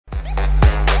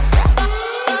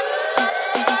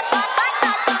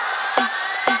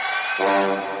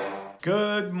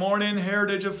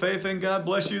Heritage of Faith, and God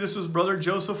bless you. This is Brother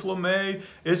Joseph LeMay.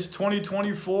 It's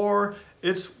 2024.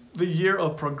 It's the year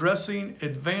of progressing,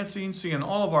 advancing, seeing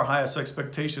all of our highest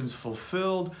expectations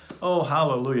fulfilled. Oh,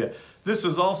 hallelujah. This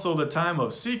is also the time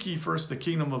of seek ye first the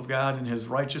kingdom of God and his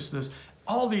righteousness.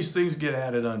 All these things get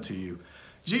added unto you.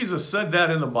 Jesus said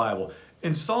that in the Bible.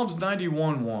 In Psalms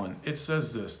 91:1, it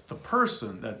says this: the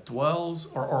person that dwells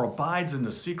or abides in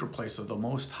the secret place of the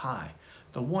Most High,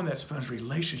 the one that spends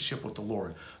relationship with the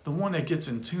Lord, the one that gets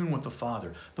in tune with the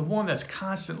Father, the one that's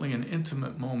constantly in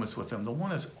intimate moments with him, the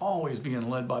one that's always being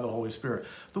led by the Holy Spirit,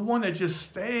 the one that just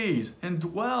stays and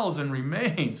dwells and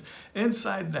remains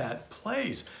inside that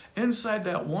place, inside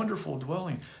that wonderful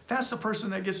dwelling. That's the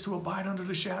person that gets to abide under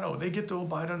the shadow. They get to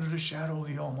abide under the shadow of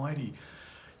the Almighty.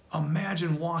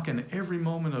 Imagine walking every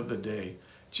moment of the day,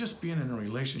 just being in a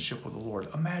relationship with the Lord.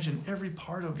 Imagine every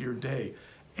part of your day,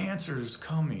 answers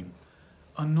coming,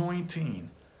 anointing,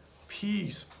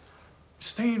 peace,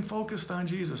 staying focused on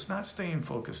Jesus, not staying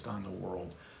focused on the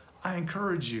world. I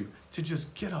encourage you to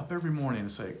just get up every morning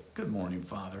and say, good morning,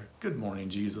 Father. Good morning,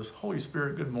 Jesus. Holy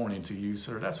Spirit, good morning to you,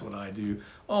 sir. That's what I do.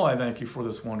 Oh, I thank you for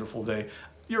this wonderful day.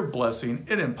 Your blessing,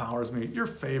 it empowers me. Your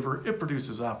favor, it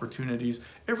produces opportunities.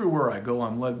 Everywhere I go,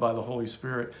 I'm led by the Holy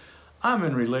Spirit. I'm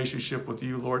in relationship with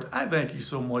you, Lord. I thank you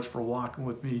so much for walking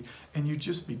with me. And you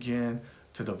just begin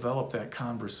to develop that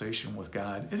conversation with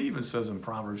God. It even says in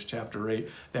Proverbs chapter 8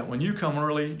 that when you come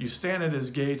early, you stand at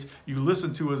his gates, you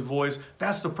listen to his voice.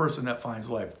 That's the person that finds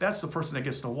life. That's the person that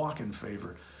gets to walk in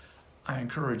favor. I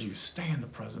encourage you, stay in the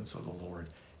presence of the Lord.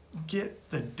 Get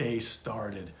the day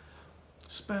started.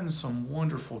 Spend some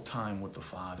wonderful time with the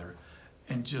Father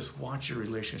and just watch your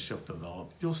relationship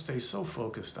develop. You'll stay so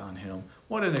focused on him.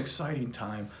 What an exciting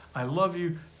time. I love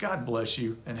you. God bless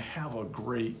you, and have a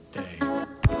great day.